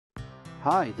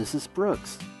Hi, this is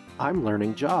Brooks. I'm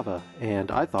learning Java,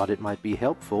 and I thought it might be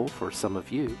helpful for some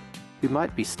of you who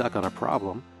might be stuck on a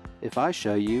problem if I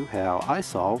show you how I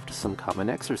solved some common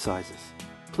exercises.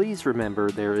 Please remember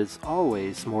there is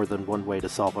always more than one way to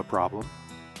solve a problem,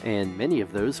 and many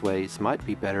of those ways might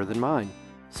be better than mine,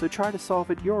 so try to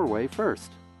solve it your way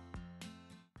first.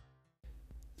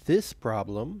 This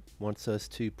problem wants us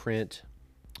to print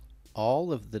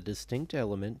all of the distinct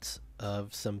elements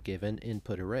of some given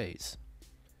input arrays.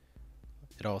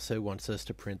 It also wants us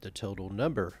to print the total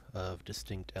number of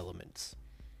distinct elements.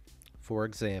 For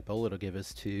example, it'll give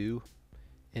us two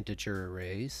integer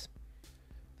arrays.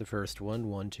 The first one,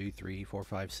 1, 2, 3, 4,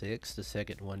 5, 6. The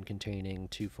second one containing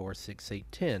 2, 4, 6, 8,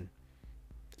 10.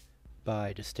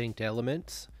 By distinct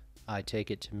elements, I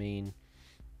take it to mean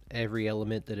every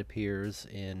element that appears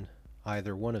in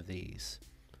either one of these.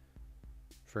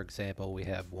 For example, we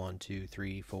have 1, 2,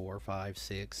 3, 4, 5,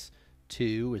 6.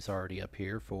 2 is already up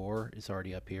here, 4 is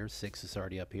already up here, 6 is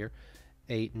already up here,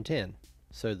 8 and 10.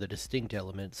 So the distinct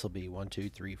elements will be 1, 2,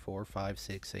 3, 4, 5,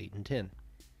 6, 8, and 10.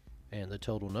 And the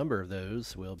total number of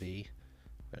those will be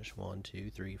 1, 2,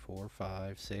 3, 4,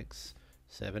 5, 6,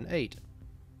 7, 8.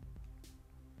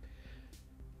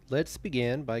 Let's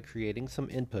begin by creating some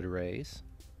input arrays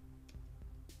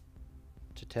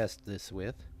to test this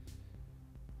with.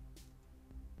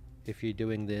 If you're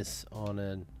doing this on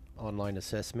an online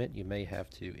assessment, you may have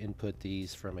to input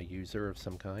these from a user of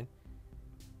some kind.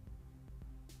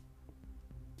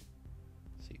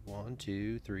 Let's see, 1,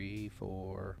 2, 3,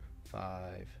 4,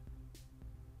 5,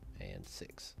 and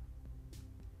 6.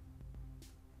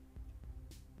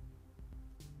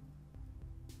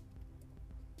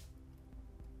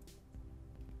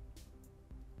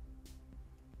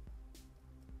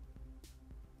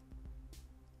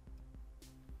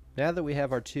 Now that we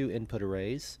have our two input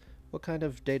arrays, what kind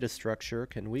of data structure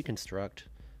can we construct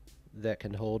that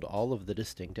can hold all of the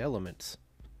distinct elements?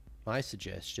 My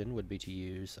suggestion would be to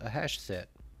use a hash set.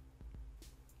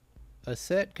 A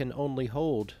set can only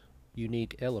hold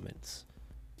unique elements.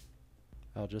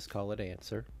 I'll just call it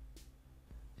answer.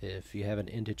 If you have an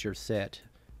integer set,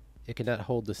 it cannot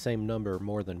hold the same number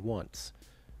more than once.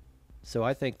 So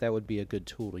I think that would be a good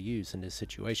tool to use in this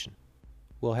situation.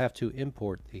 We'll have to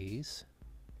import these.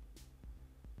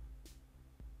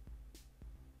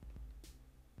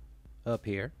 Up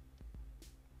here.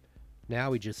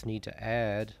 Now we just need to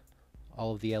add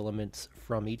all of the elements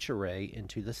from each array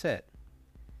into the set.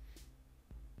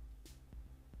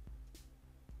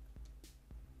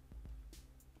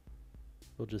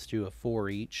 We'll just do a for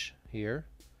each here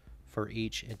for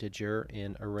each integer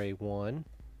in array 1.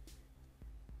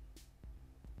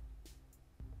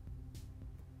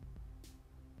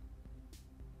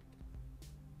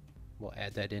 We'll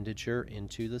add that integer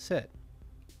into the set.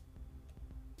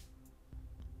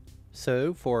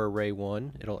 So for array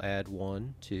 1, it'll add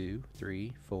 1, 2,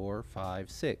 3, 4,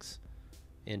 5, 6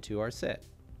 into our set.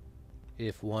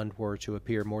 If 1 were to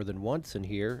appear more than once in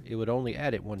here, it would only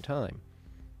add it one time.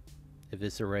 If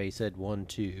this array said 1,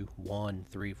 2, 1,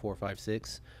 3, 4, 5,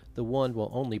 6, the 1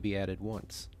 will only be added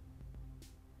once.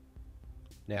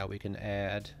 Now we can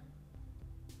add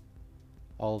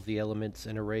all of the elements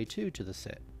in array 2 to the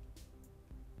set.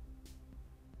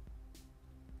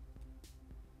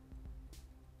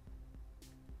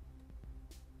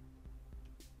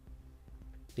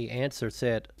 The answer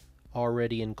set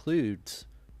already includes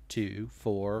 2,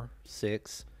 4,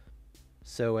 6,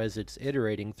 so as it's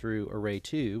iterating through array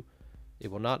 2,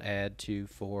 it will not add 2,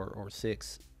 4, or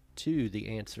 6 to the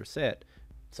answer set.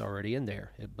 It's already in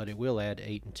there, but it will add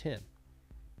 8 and 10.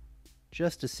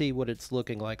 Just to see what it's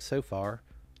looking like so far,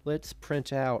 let's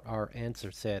print out our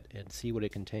answer set and see what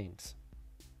it contains.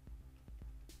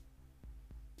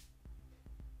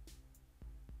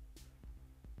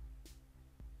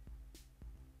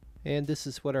 And this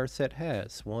is what our set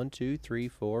has: 1, 2, 3,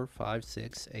 4, 5,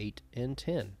 6, 8, and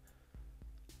 10.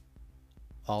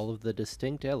 All of the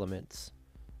distinct elements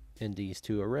in these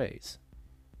two arrays.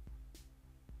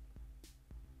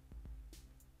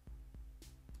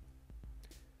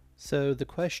 So the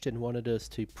question wanted us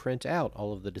to print out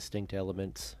all of the distinct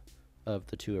elements of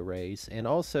the two arrays and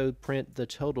also print the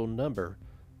total number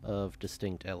of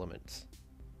distinct elements.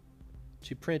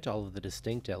 To print all of the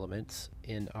distinct elements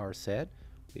in our set,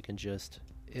 we can just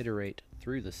iterate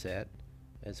through the set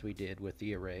as we did with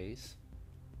the arrays.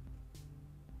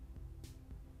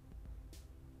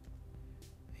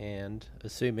 And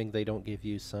assuming they don't give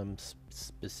you some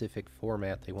specific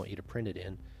format they want you to print it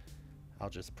in, I'll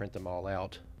just print them all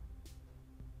out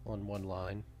on one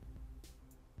line.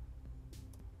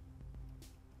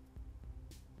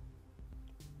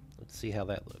 Let's see how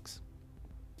that looks.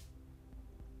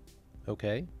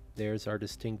 Okay, there's our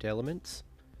distinct elements.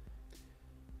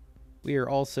 We are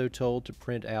also told to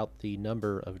print out the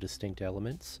number of distinct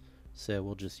elements, so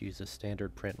we'll just use a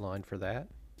standard print line for that.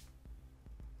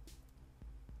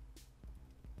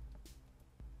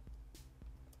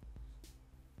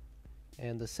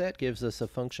 And the set gives us a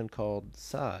function called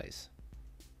size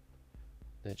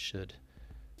that should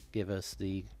give us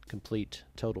the complete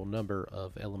total number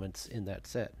of elements in that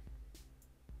set.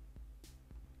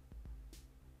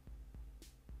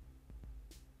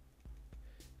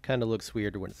 Kind of looks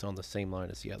weird when it's on the same line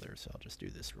as the other, so I'll just do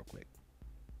this real quick.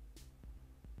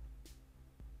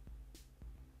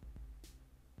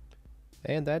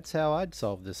 And that's how I'd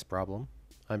solve this problem.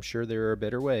 I'm sure there are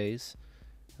better ways.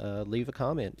 Leave a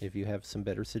comment if you have some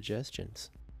better suggestions.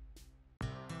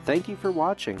 Thank you for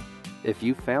watching. If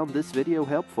you found this video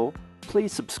helpful,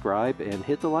 please subscribe and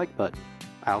hit the like button.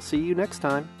 I'll see you next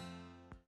time.